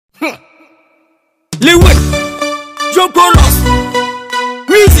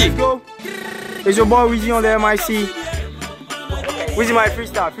It's your boy Weezy on the MIC. Weezy my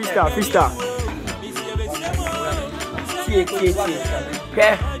freestyle.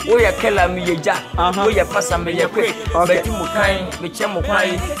 Okay, we are killing me, Jack. We are passing me, quick. But you kind, the chemo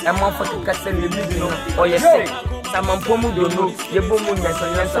crying, and one for the castle, you know, or you say, someone Pomu don't know, your boom, and the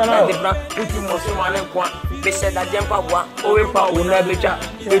brown, which you must want to want. They said that jump up one, or a power will never chat.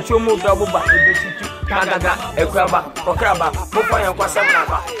 The two move double back, the two, Kagaga, a crabba, or crabba, Popa and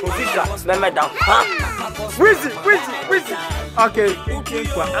Quasamaba, Official, Memeda. Weezy. Okay.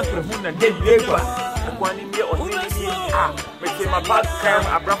 My back cam, I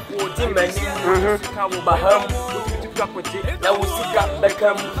brought 14 men. Baham, now we see that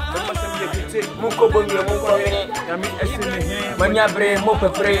Beckham, Mukobomi, when you bring Mope,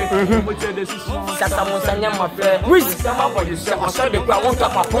 Satamusanya, my friend, with somebody, I saw the crowd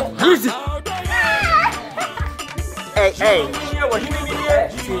up. Hey,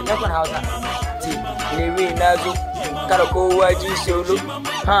 LIWIN Nazo, Karako YG Solo,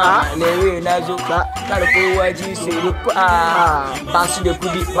 LIWIN Nazo, Karako YG Solo, Basu de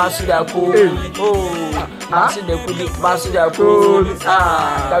Kudi, Basu da Ko, Basu de Kudi, Basu da Ko,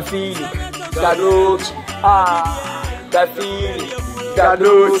 Kafili, Gadoch, Kafili,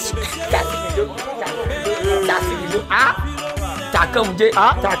 Gadoch, Takam J,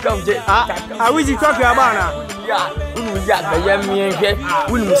 Weezy talk about now.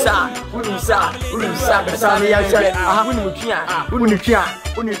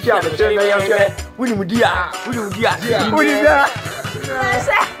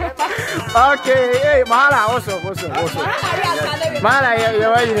 Okay, hey, Mahala, also. Mahala,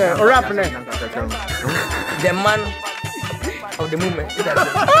 you're rapping it. The man of the moment.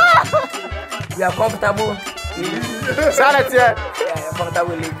 We are comfortable. Silence here.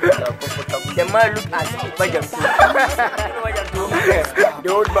 The man look at the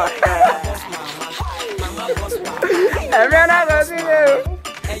old man. Everyone has seen you.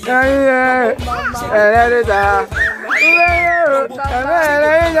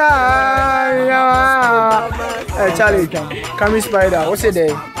 Hey, Charlie, come in spider. What's it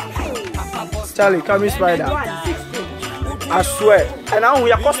there? Charlie, come in spider. I swear. And now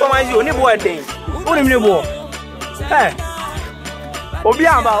we are customizing only boy thing. Only boy. Hey.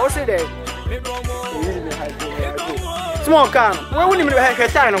 Obiamba, what's it there? Small can. Where will you have a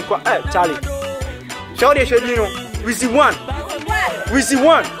time on Charlie? Show the show you know. Weezy one.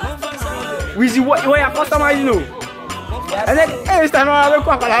 Where you customizing you? And then every time I look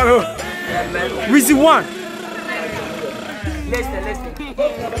up, Weezy one. Listen.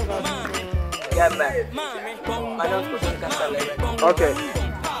 Yeah, man. My name is Kwadwo Nkansah. Okay.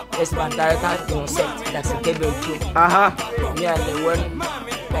 Yes, man, director concept. That's a cable too. Me and the one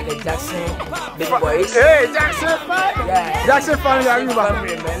like a Jackson big boys. Hey, Jackson family. Yeah. Jackson family,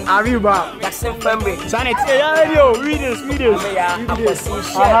 Aruba. Jackson family. Sanity, yo, videos.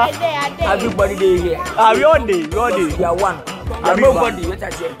 Everybody they here. We all day. We are one. Nobody. What I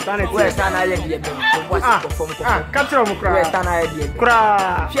say? Where's Tana? Capture them, Where's Tana?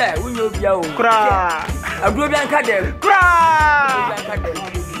 Yeah, we know you. A group and cadem.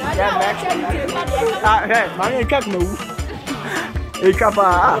 Yeah, hey, man, you can't move. You can't.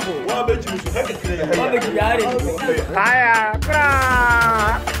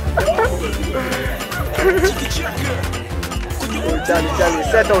 Charlie,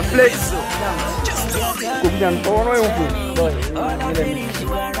 set on place.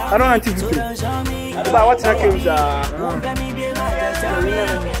 I don't anticipate. But what's happening?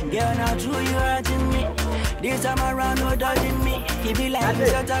 This time around, no dodging me. If you like to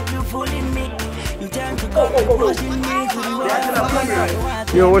shut up, you fooling me. You tend to go pushing me.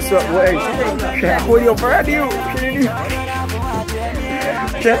 Yo, what's up? Wait, hold your breath, you.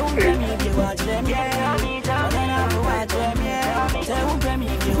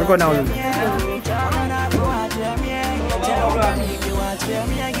 Look at now.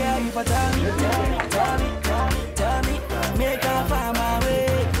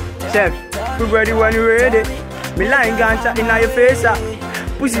 Chef, we ready when you ready. Me lying ganja in your face.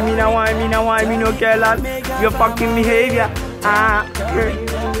 Pussy me now wine, me no care lad. Your fucking behavior.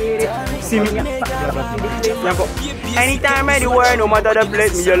 See me. Anytime, anywhere, no matter the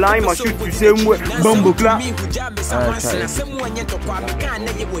place, me your line must shoot the same way. Bumbo clap.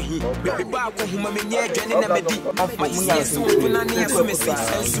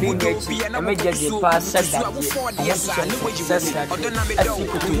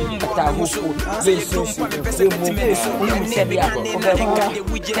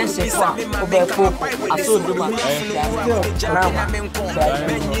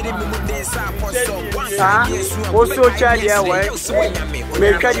 Also charge your way.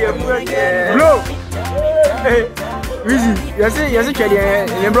 Make your blow. Hey, easy. Yes, charge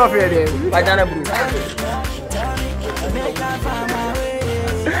your blow here. Banana blue.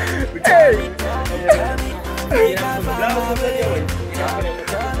 Hey.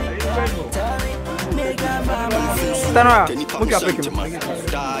 Tanwa, muka peke.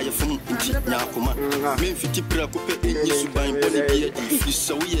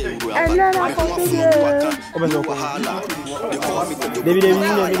 David,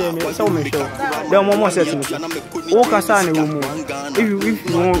 so much. There are more sets. Walk aside in the room. If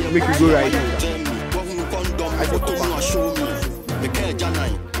you want, make you go right.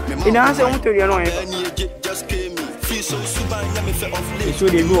 In answer to the annoying. It's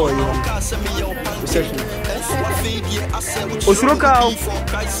really low. Osroka.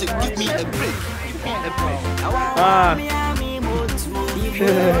 Ah.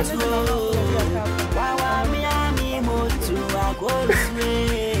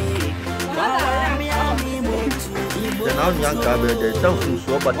 The now young guy, the something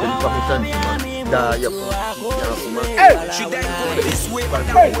so but the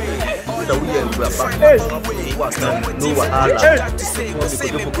so we are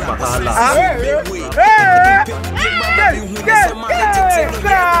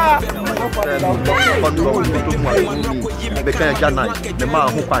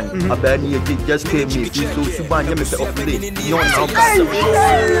just came me so Suban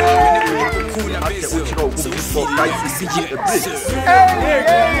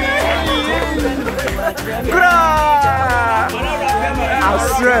I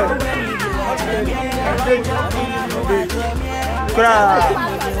swear.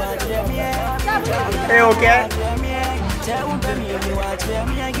 Hey, okay.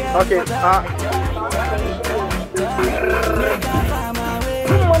 Okay.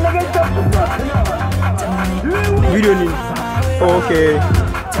 Video name. Okay.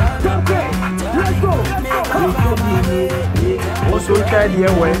 Also try the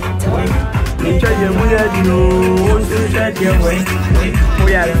way. Try the way. Also try the way. Oh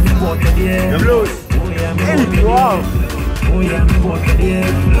yeah. The blues. Wow.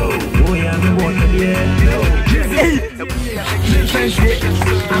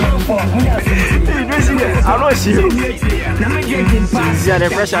 I don't see you. Yeah, the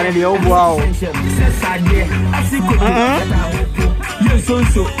pressure in the old wow.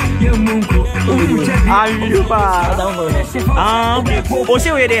 Oh,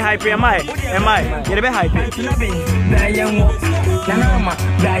 see where they hype. Am I? You're a bit hype.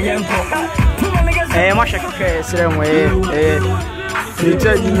 Eh, moi chaque fois c'est un way. Les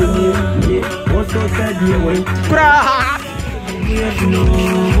gens disent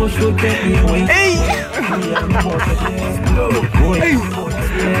hey,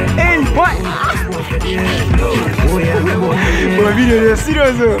 hey, boy. Bon, vidéo de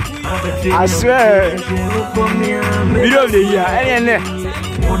sérieux. I swear. Vidéo de hier, elle est là.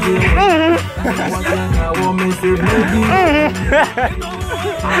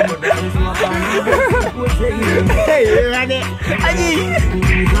 Hey, ready? Aji.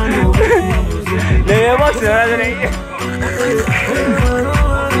 Le boss, ready?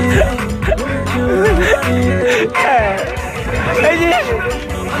 Aji.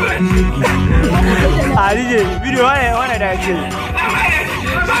 Aji, video one that actually.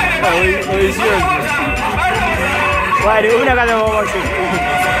 Oh, serious. Why do you not got the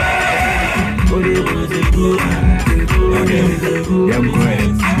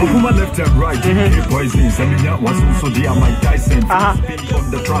Pokuma left and right, poison. Semina was also the Mike Tyson. On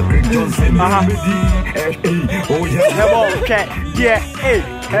the track, Greg Johnson. Oh yeah, okay, yeah,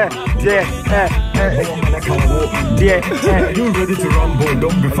 you ready to rumble?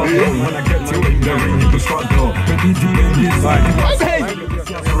 Don't be fun when I get you in the ring. You struggle.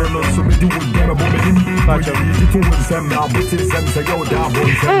 So we do with them a moment.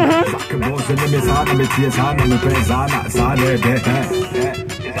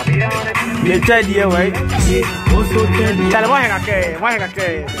 you tell you away. Tell why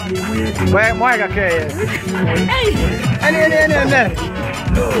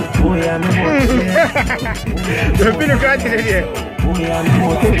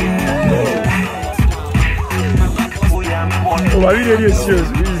oh, I really serious.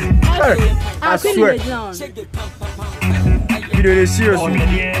 I swear. You really serious.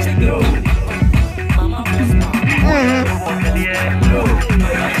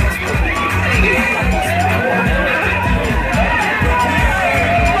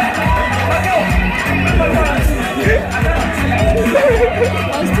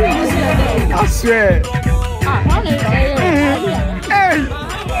 I swear.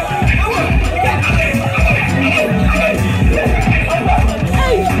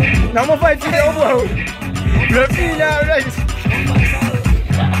 Now I'm fighting the over. You're right.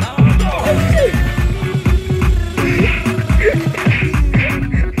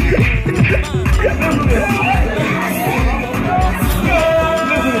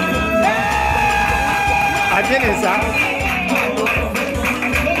 I didn't, sir.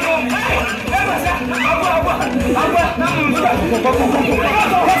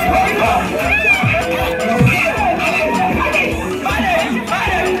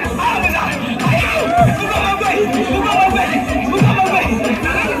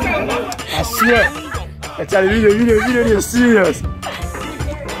 I swear, I tell you, video is serious.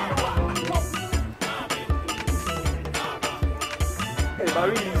 Hey,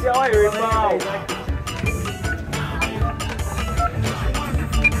 Barry, see how you're now.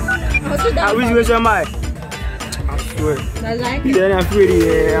 Which way am I? I swear. Then I'm pretty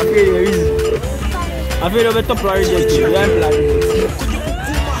easy. I feel over top project.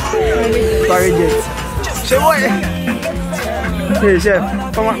 Project. Say what? Hey chef,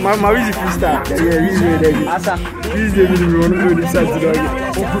 my busy freestyle. Yeah, this way there. Asa, this day we want to do this side today.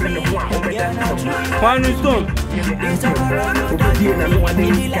 One stone.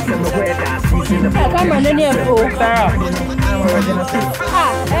 Come on, then go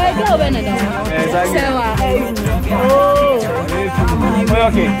Benedicta. Oh,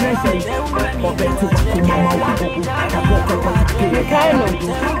 okay.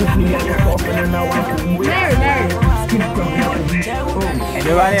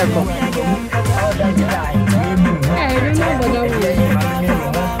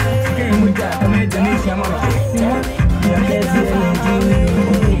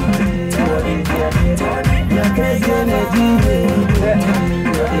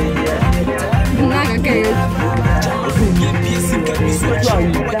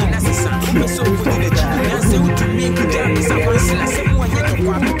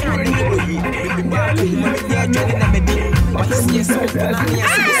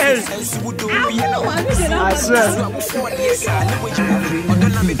 I swear.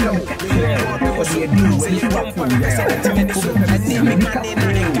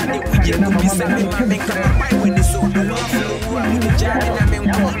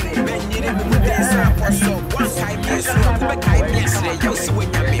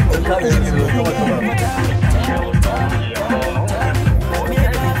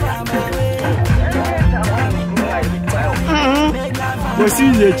 What's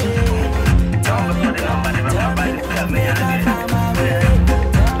it?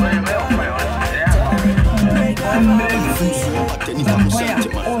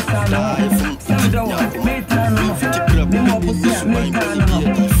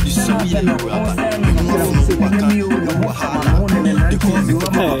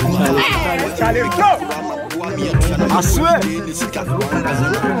 I swear.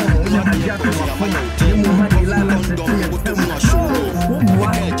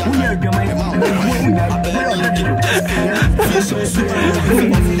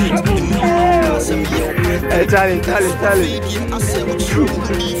 Hey, Charlie. Charlie.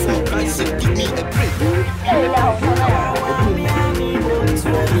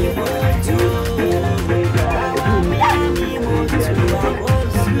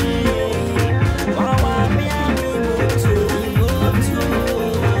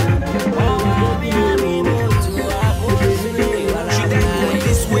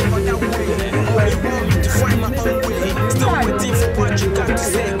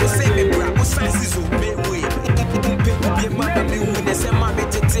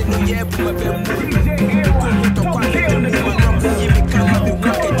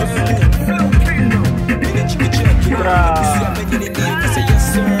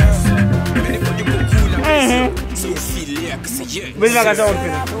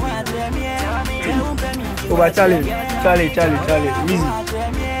 Easy.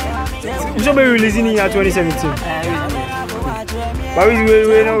 You should be releasing in 2017. But we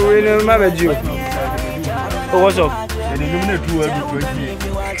know my bad you. Oh, what's up?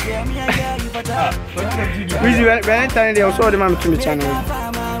 Valentine Day, I saw the man to me channel.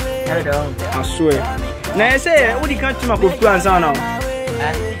 I swear. Now I say, what you can't to my Kwaku now?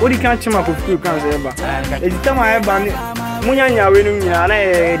 What you can't to my Kwaku ever? It's the time I have banned Munyanya winning, and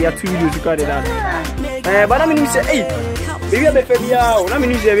there are 2 videos to cut it out. But I mean, you say, hey, maybe I better be out. I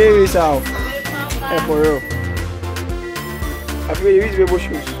mean, you say, very south. For real. I feel it's very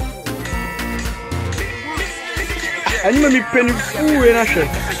shoes. And you may be penny fool in a shirt.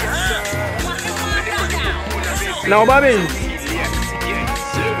 Now, Bobby.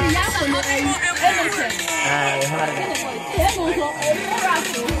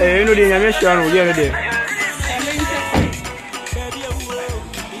 Hey, you know, the American will get it.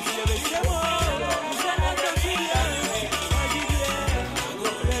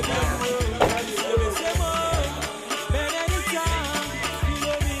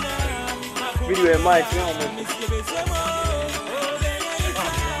 video mic no mo.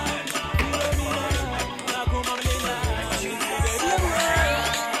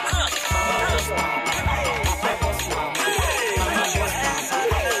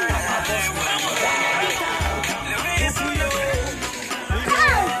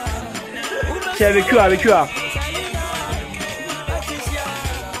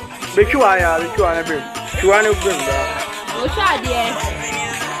 Bekua ya, bekua na brim. Bekua na brim da. O sha de.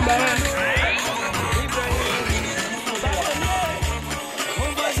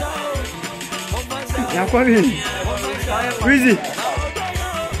 Ya kwa bin. Wizi.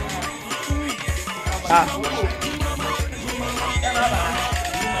 Ah.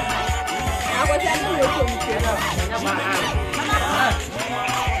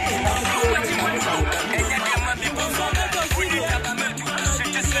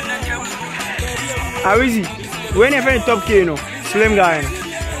 Wizi. When you find top Kyei, no slim guy.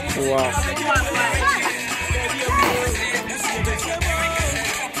 Wow.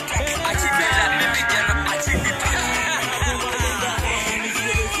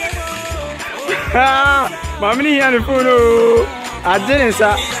 Mami ni here the phone. I didn't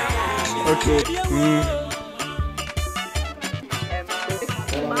say. Okay.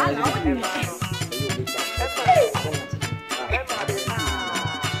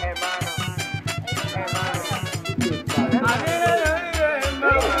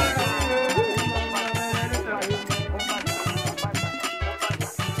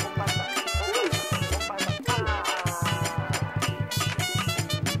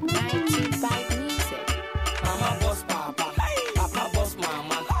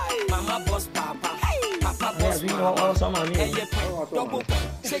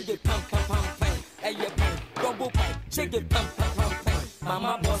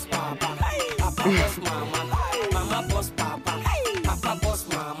 Mama boss papa, papa boss mama, mama boss papa, papa boss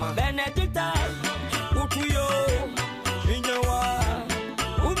mama. Benedicta, Ukuyo, Inyawa,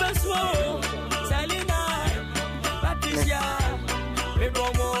 Ubeswo, Selina, Patricia,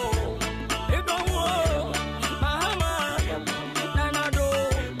 Bentum, Mahala, Nanado,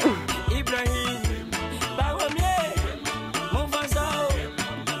 Ibrahim, Bawamie, Monfasao.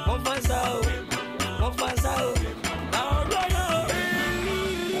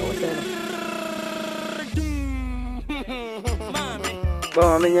 Bon,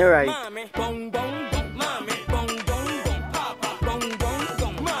 I mean, you're right.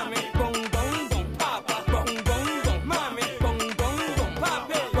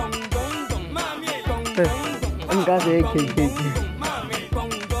 I'm gonna say Kyei.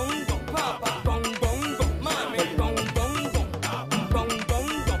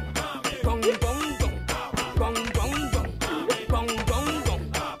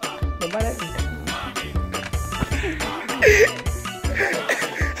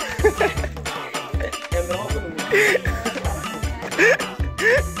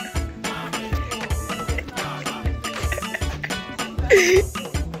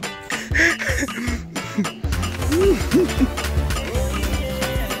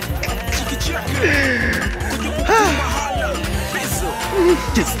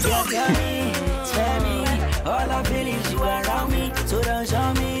 All I feel is you around me, so don't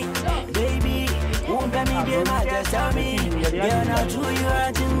show me, baby. Won't let me be my just tell me. You're not true, you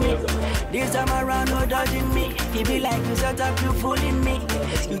hurting me. This time around, no dodging me. You be like you set up, you fooling me.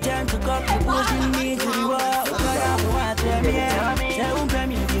 You tend to come, you pushing me to the wall. Watch them, yeah. Tell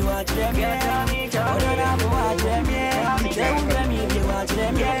them if you watch them, yeah. Watch them, yeah. Tell them if you watch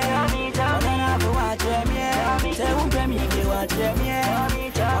them, yeah. Watch them, yeah. Tell them if you watch them, yeah.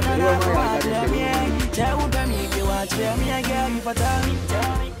 Watch them, yeah. Tell them if you watch them, yeah. Girl, you for tell me,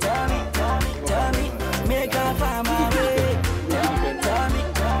 make her find my way.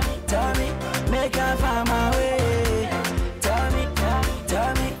 Tell me, make her find my way. Tell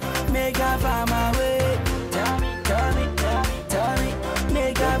me, make her find my way. Tell me,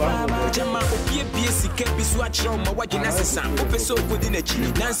 make her find my way. Biswatch my watching as a so good in a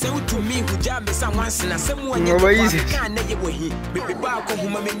chin. Nancy to me who jam me someone and someone you can't never he. Baby Baco,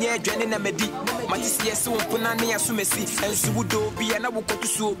 whom I mean, Janina Medi. Matisia so Punania Sumesi, and Sudo be an avocat to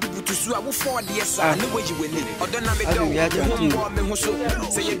sue to sue. I will forward the yes, I know what you will need. Or don't have a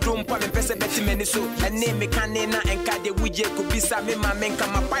home say you don't put a person better many so, and name me canina and Kade Widget could be some in my men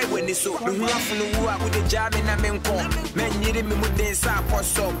come up by when they so. The rough with the jam in a men call. Men needed me with the sap or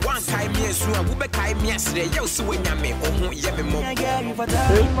so. One time, yes, I will be time yesterday. You see when you make Yammy Mo.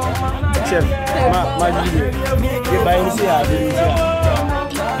 Chef, my video. You're buying here.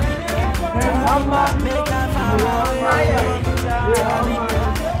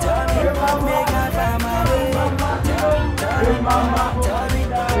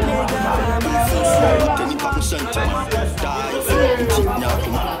 center.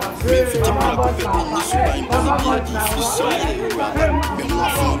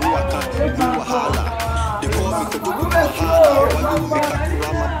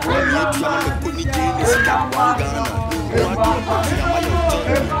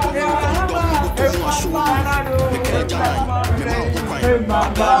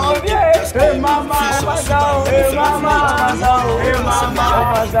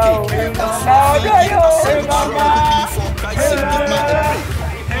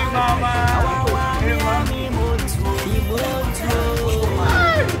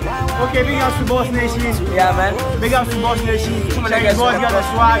 Okay, big ups to Boss Nation. Yeah, man. Big ups to Boss Nation. Check boys got the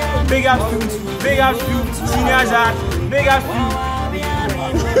swag. Big ups to Senior Zach. Big ups to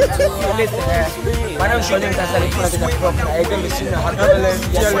Listen, my name is Kwadwo Nkansah. I'm going to the proper. I'm going to see the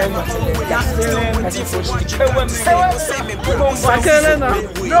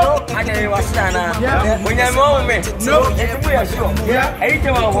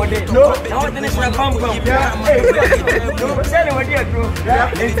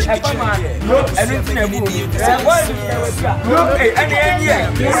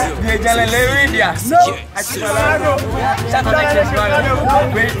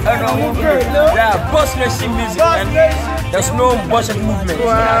yeah, boss nation music, and there's no bullshit movement.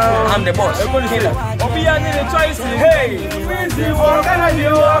 I'm the boss. Killer. The choices. Hey, what can I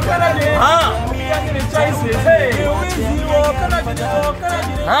do? What can I do? The choices. Hey, what can I do? What can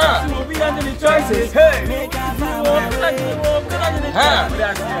I do? The choices. Hey, what can I do? What can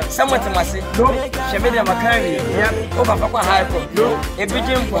I do? Someone to my say, she made a macari. Yeah, over Papa Hyper. A big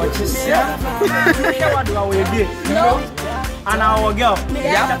punches. what do I do? And our girl,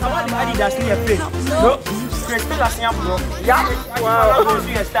 yeah, that's what the Adidas near face. No, Christina Siambo, yeah, wow,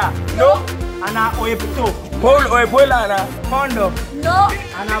 you star. No, and I owe to Paul or Polana, Hondo, no,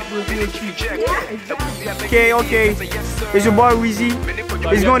 and I put okay, it's your boy Weezy.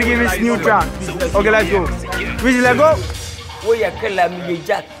 He's going to give us new track. Okay, let's go. Weezy, let's go. We are killing me,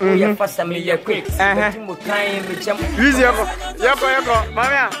 Jack. We are fast and me, quick. Weezy, yoko,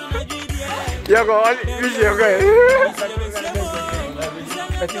 Mama. Yoko, Weezy, okay.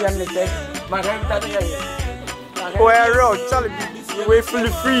 Well, road, Charlie, we're fully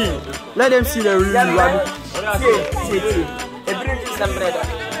free. Let them see the real one.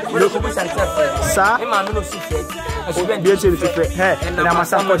 Sir,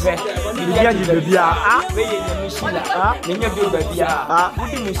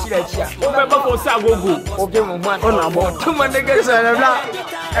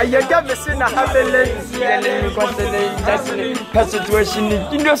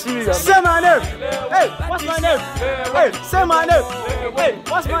 say my name. Hey, what's my name? Hey, say my name. Hey,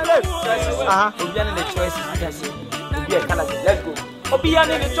 what's my name? Let's go.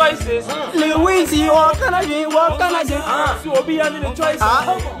 Obiani the choices. LIWIN, what can I do? What can I do? So Obiani the choices.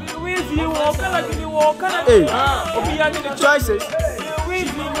 LIWIN, what can I do? What can I do? Obiani the choices.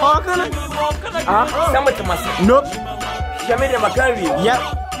 What can I do? What can I do? Someone to myself. Nope. She made a macari. Yep.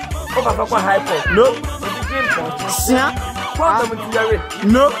 Over Papa Hyper. Nope. Yeah.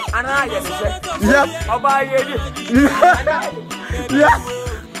 Nope. And I said, yep. Yeah.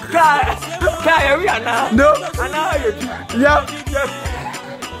 No. Yep.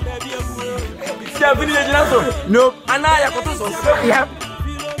 Nope. Yep.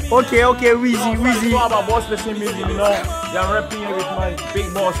 Okay, Weezy. What about boss listening music, you know? You're rapping it with my big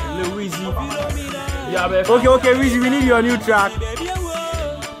boss, Weezy. Yeah, okay, Weezy, we need your new track.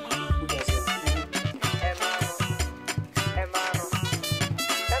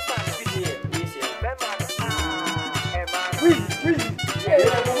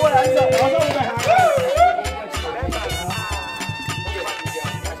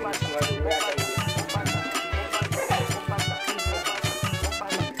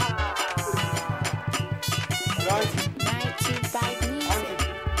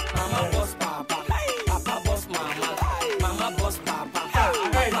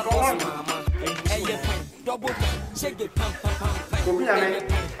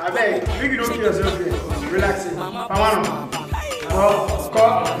 Relax it.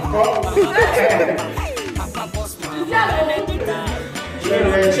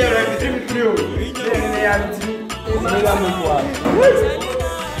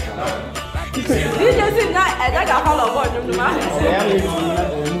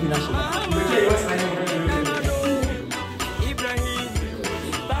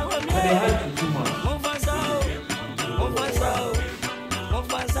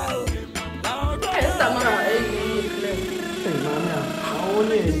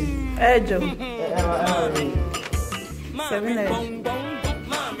 Ejo. 7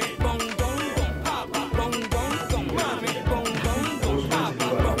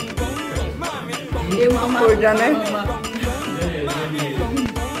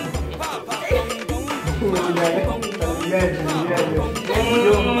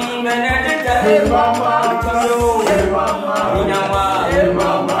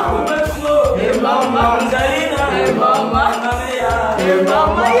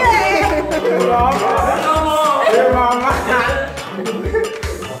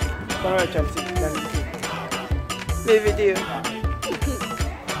 video.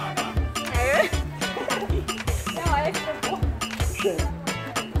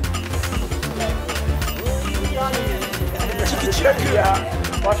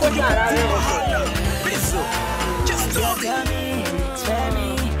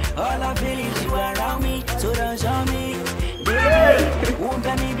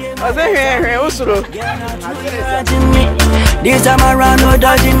 This time around, no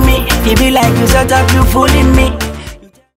dodging me. It be like you set up, you fooling me.